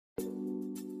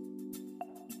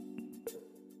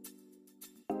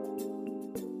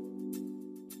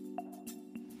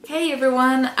Hey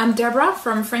everyone, I'm Deborah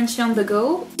from Frenchy on the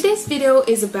Go. This video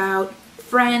is about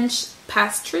French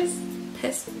pastries.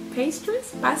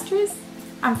 Pastries?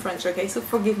 I'm French, okay, so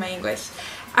forgive my English.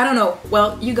 I don't know,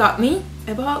 well, you got me.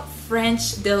 About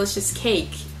French delicious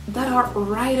cake that are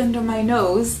right under my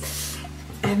nose.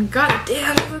 And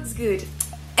goddamn, it looks good.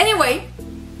 Anyway,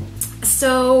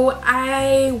 so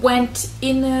I went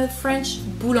in a French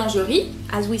boulangerie,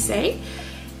 as we say,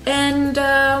 and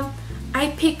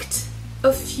I picked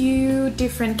a few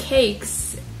different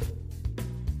cakes.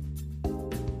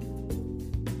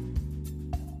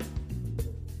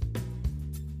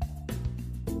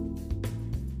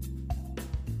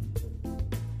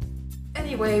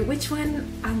 Anyway, which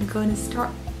one I'm gonna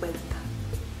start with?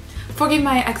 Forgive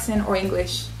my accent or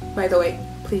English, by the way,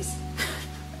 please.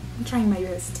 I'm trying my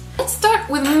best. Let's start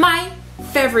with my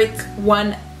favorite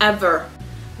one ever,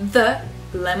 the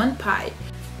lemon pie.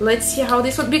 Let's see how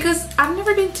this one, because I've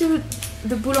never been to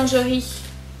the boulangerie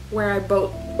where I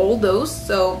bought all those,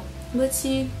 so let's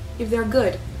see if they're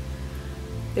good.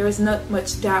 There is not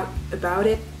much doubt about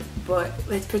it, but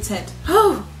let's pretend.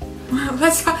 Oh,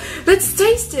 let's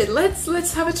taste it.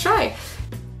 Let's have a try.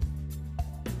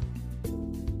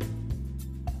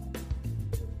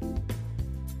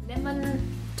 Lemon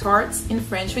tarts in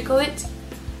French, we call it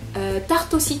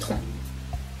tarte au citron,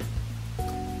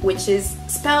 which is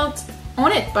spelled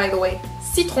on it, by the way,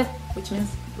 citron, which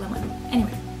means lemon.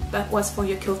 Anyway, that was for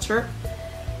your culture.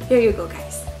 Here you go,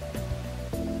 guys.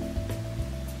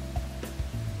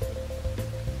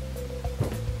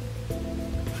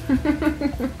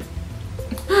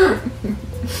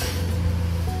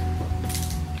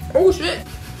 Oh shit!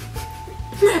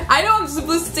 I know I'm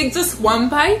supposed to take just one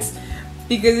bite,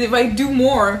 because if I do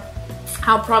more,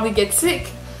 I'll probably get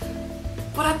sick.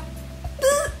 But I'm...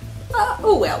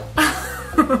 oh well.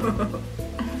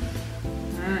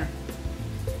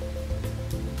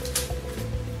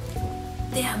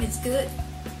 Damn, it's good.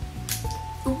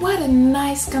 What a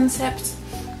nice concept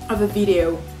of a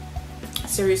video.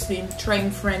 Seriously, trying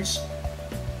French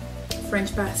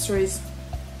pastries.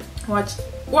 What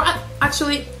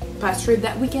actually pastry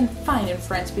that we can find in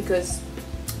France, because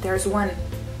there's one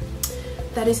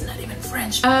that is not even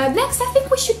French. Next, I think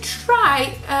we should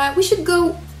try, we should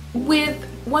go with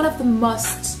one of the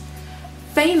most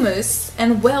famous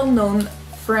and well-known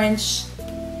French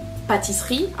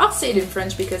pâtisserie. I'll say it in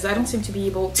French because I don't seem to be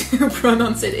able to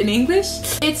pronounce it in English.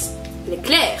 It's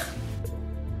l'éclair.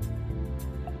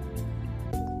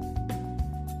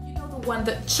 You know the one,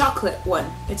 the chocolate one.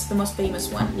 It's the most famous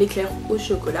one, l'éclair au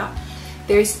chocolat.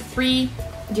 There's 3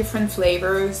 different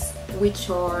flavors, which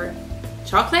are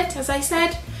chocolate, as I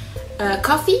said,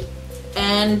 coffee,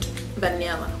 and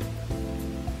vanilla.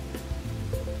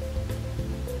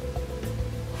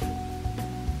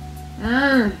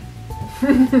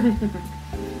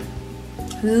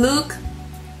 Look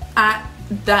at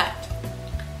that.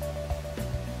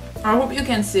 I hope you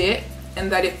can see it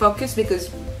and that it focuses, because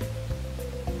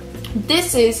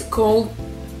this is called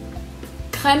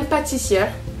crème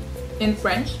pâtissière in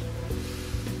French.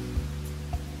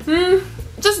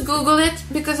 Just Google it,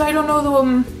 because I don't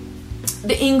know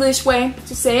the English way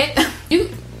to say it.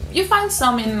 You find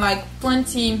some in like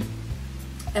plenty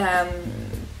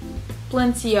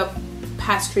of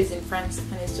pastries in France,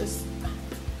 and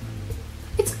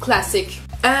it's a classic.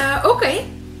 Okay,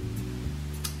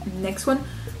 next one.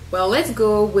 Well, let's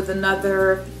go with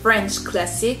another French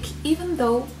classic, even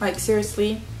though, like,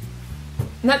 seriously,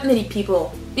 not many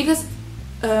people, because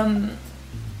an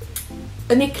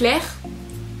éclair,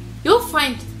 you'll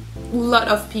find a lot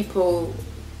of people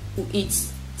who eat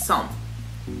some.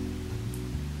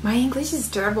 My English is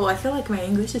terrible. I feel like my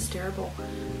English is terrible.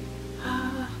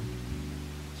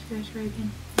 Should I try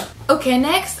again? Okay,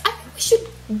 next, I think we should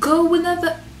go with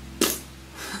another...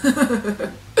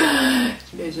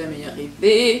 Je vais jamais y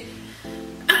arriver.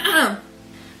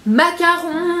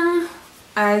 Macaron,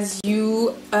 as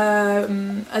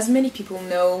many people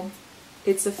know,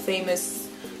 it's a famous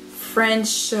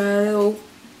French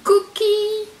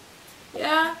cookie.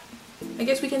 Yeah, I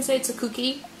guess we can say it's a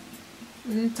cookie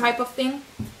type of thing.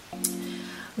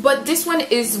 But this one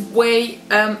is way,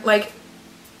 like,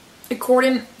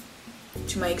 according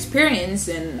to my experience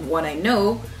and what I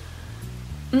know,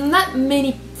 not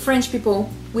many French people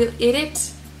will eat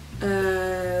it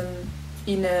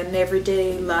in an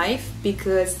everyday life,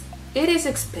 because it is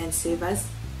expensive,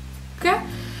 okay?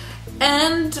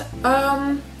 And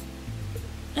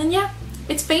yeah,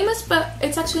 it's famous, but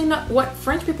it's actually not what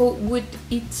French people would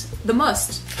eat the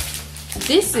most.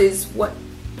 This is what...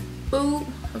 Oh,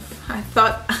 I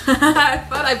thought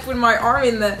I put my arm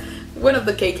in one of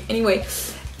the cake. Anyway,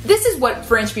 this is what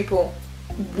French people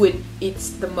would eat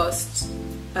the most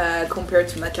compared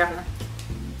to macaron,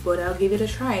 but I'll give it a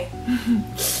try.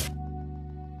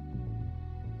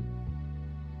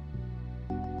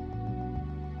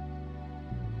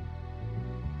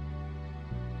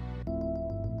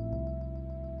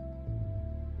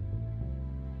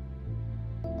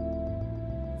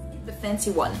 The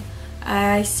fancy one.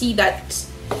 I see that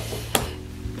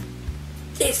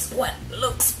this one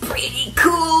looks pretty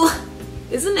cool,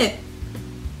 isn't it?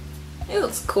 It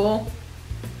looks cool.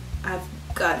 I've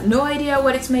got no idea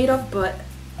what it's made of, but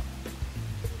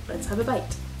let's have a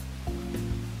bite.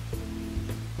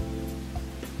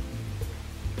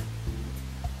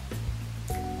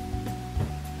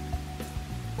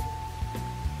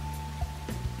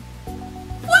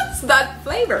 What's that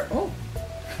flavor? Oh,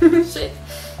 shit.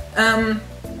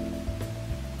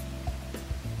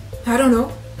 I don't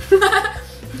know.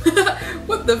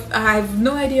 What the? I have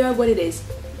no idea what it is.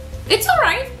 It's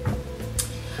alright.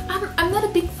 I'm not a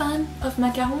big fan of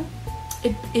macaron.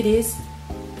 It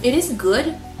is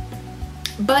good,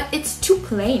 but it's too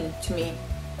plain to me.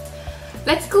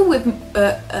 Let's go with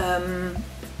a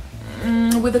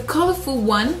colorful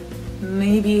one.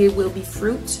 Maybe it will be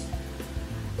fruit.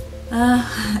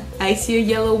 I see a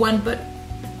yellow one, but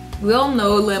we all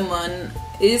know lemon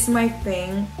is my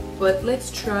thing. But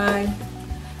let's try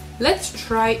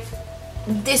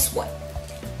this one.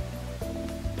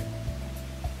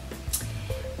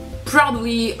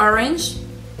 Probably orange,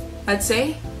 I'd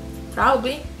say.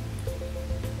 Probably.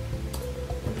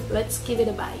 Let's give it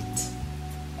a bite.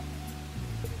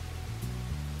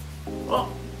 Oh.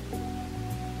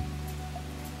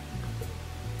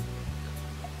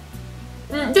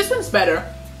 This one's better.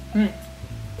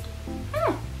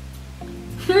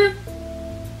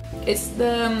 It's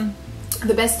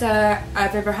the best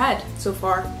I've ever had so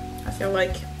far, I feel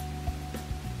like.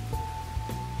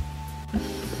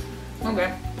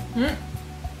 Okay.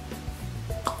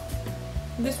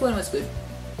 This one was good.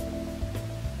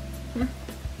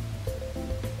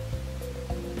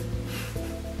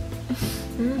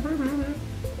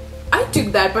 I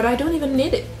took that, but I don't even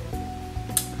need it.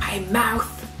 My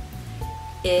mouth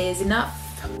is enough.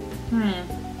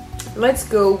 Let's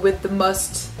go with the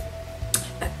most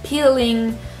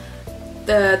appealing,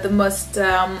 the most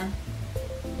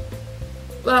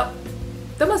well,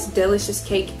 the most delicious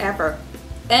cake ever.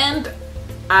 And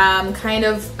I'm kind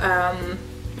of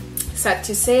sad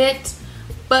to say it,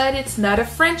 but it's not a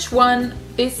French one,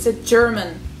 it's a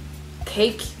German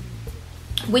cake,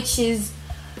 which is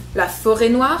la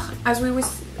forêt noire, as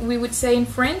we would say in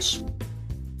French.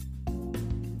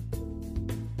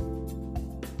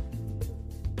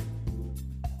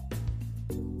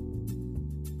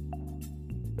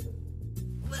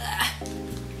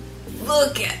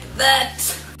 Look at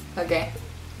that! Okay.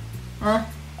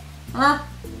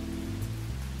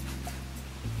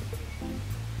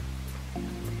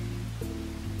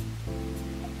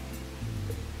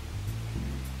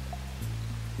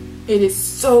 It is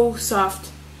so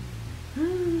soft.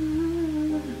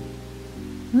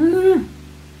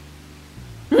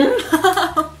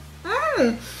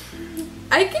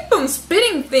 I keep on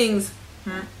spitting things.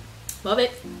 Love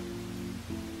it.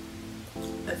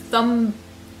 A thumb.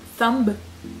 I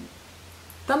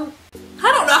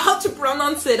don't know how to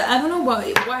pronounce it. I don't know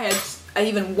why I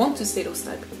even want to say those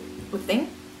type of thing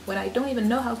when I don't even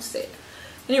know how to say it.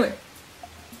 Anyway,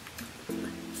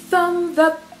 thumbs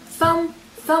up,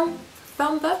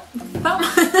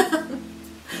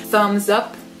 thumbs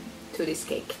up to this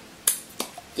cake.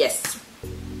 Yes.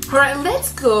 All right,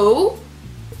 let's go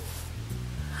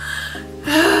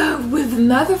with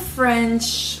another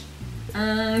French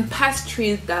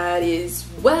pastry that is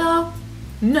well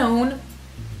known,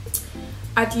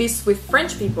 at least with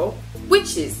French people,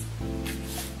 which is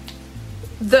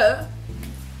the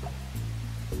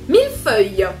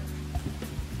millefeuille.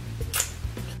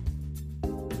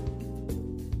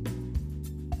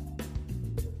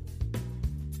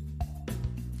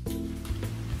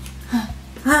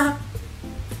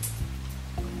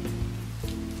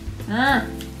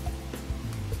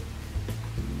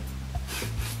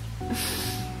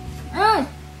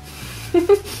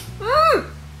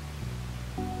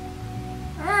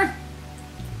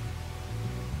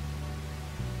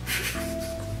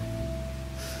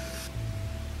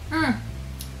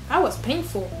 That was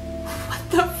painful.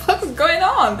 What the fuck is going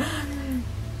on?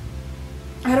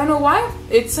 I don't know why.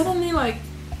 It's suddenly like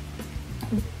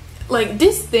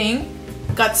this thing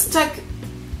got stuck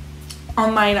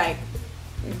on my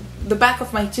the back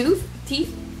of my teeth,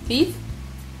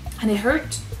 and it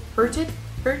hurt a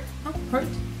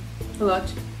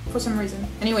lot for some reason.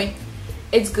 Anyway,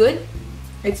 it's good.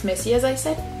 It's messy, as I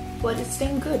said, but it's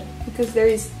staying good because there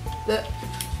is the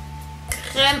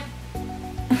crème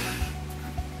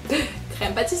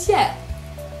crème pâtissière.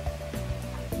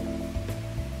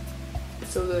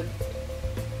 So good.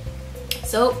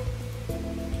 So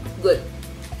good.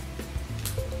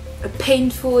 A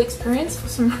painful experience for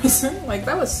some reason. Like,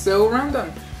 that was so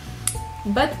random.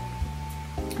 But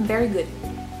very good.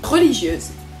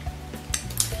 Religieuse.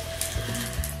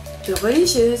 The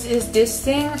religieuse is this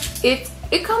thing.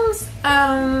 It comes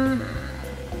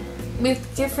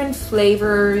with different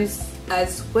flavors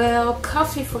as well.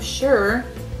 Coffee for sure.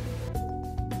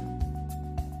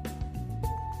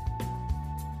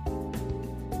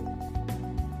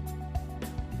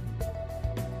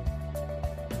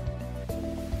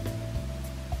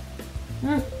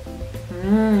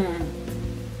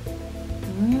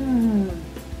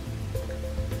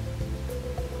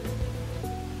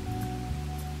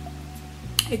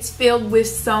 It's filled with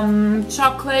some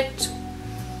chocolate,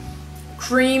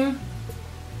 cream.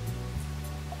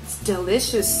 It's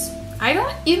delicious. I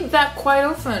don't eat that quite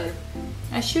often.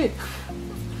 I should.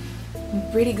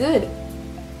 Pretty good.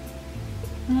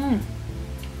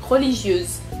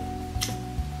 Religieuse.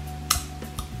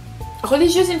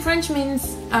 Religieuse in French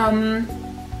means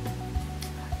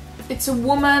it's a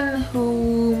woman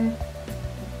who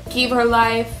gave her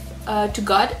life to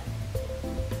God.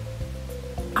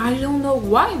 I don't know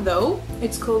why though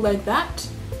it's called like that.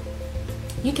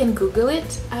 You can Google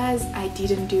it, as I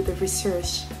didn't do the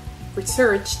research.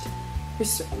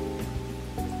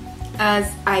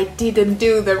 As I didn't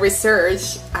do the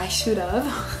research, I should have.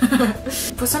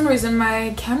 For some reason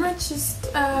my camera just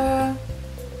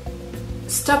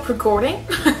stopped recording.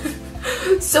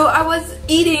 So I was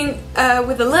eating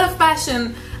with a lot of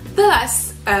passion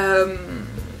this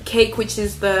cake, which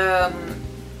is the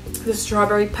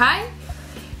strawberry pie.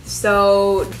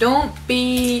 So don't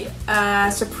be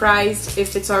surprised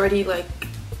if it's already like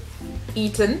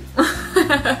eaten.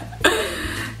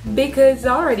 Because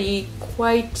I already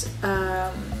quite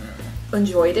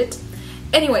enjoyed it.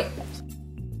 Anyway.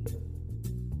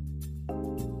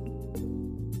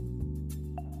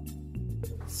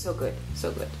 So good,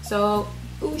 so good. So,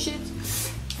 oh shit.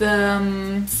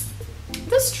 The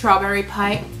strawberry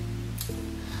pie.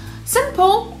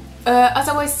 Simple. As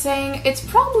I was saying, it's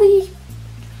probably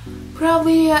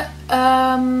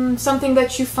something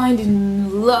that you find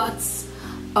in lots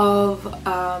of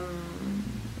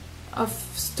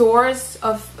stores,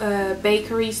 of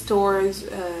bakery stores,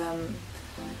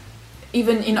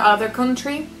 even in other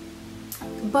country.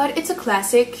 But it's a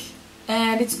classic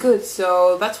and it's good,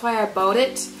 so that's why I bought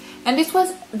it. And this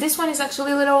one is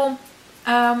actually a little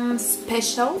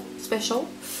special,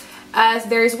 as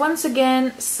there is once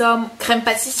again some crème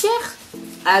pâtissière,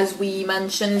 as we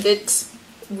mentioned it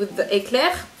with the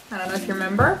éclair. I don't know if you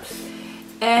remember.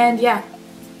 And yeah,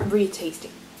 really tasty.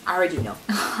 I already know.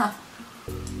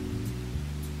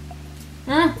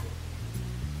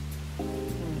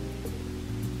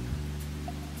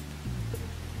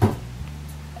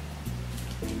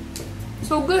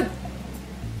 So good.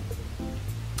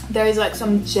 There is like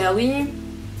some jelly,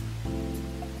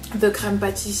 the crème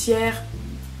pâtissière,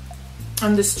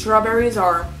 and the strawberries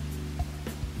are,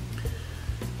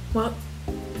 well,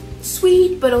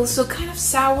 sweet but also kind of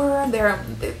sour.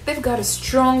 They've got a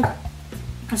strong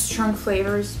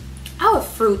flavors. I love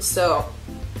fruits, so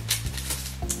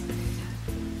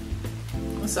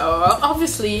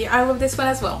obviously I love this one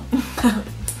as well.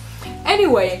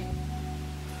 Anyway,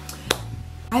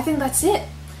 I think that's it.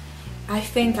 I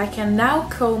think I can now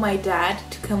call my dad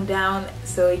to come down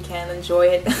so he can enjoy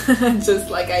it just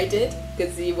like I did,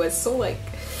 because he was so like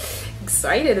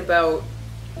excited about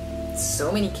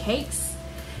so many cakes.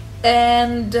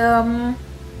 And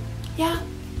yeah,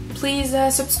 please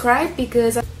subscribe,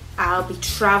 because I'll be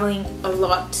traveling a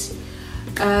lot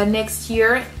next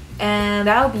year, and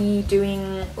I'll be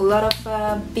doing a lot of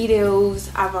videos.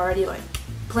 I've already like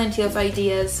plenty of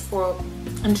ideas for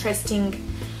interesting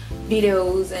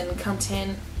videos and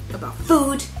content about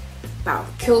food, about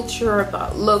culture,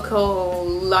 about local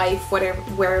life, whatever,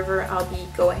 wherever I'll be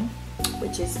going,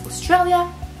 which is Australia,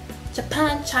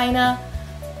 Japan, China,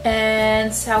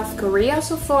 and South Korea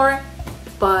so far.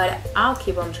 But I'll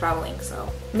keep on traveling,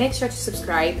 so make sure to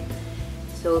subscribe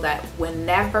so that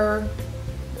whenever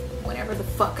the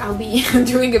fuck I'll be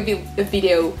doing a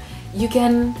video, you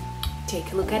can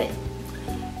take a look at it.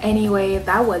 Anyway,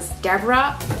 that was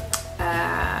Deborah,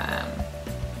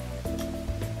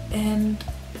 and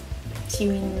see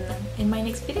you in my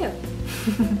next video.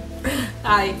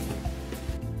 Bye.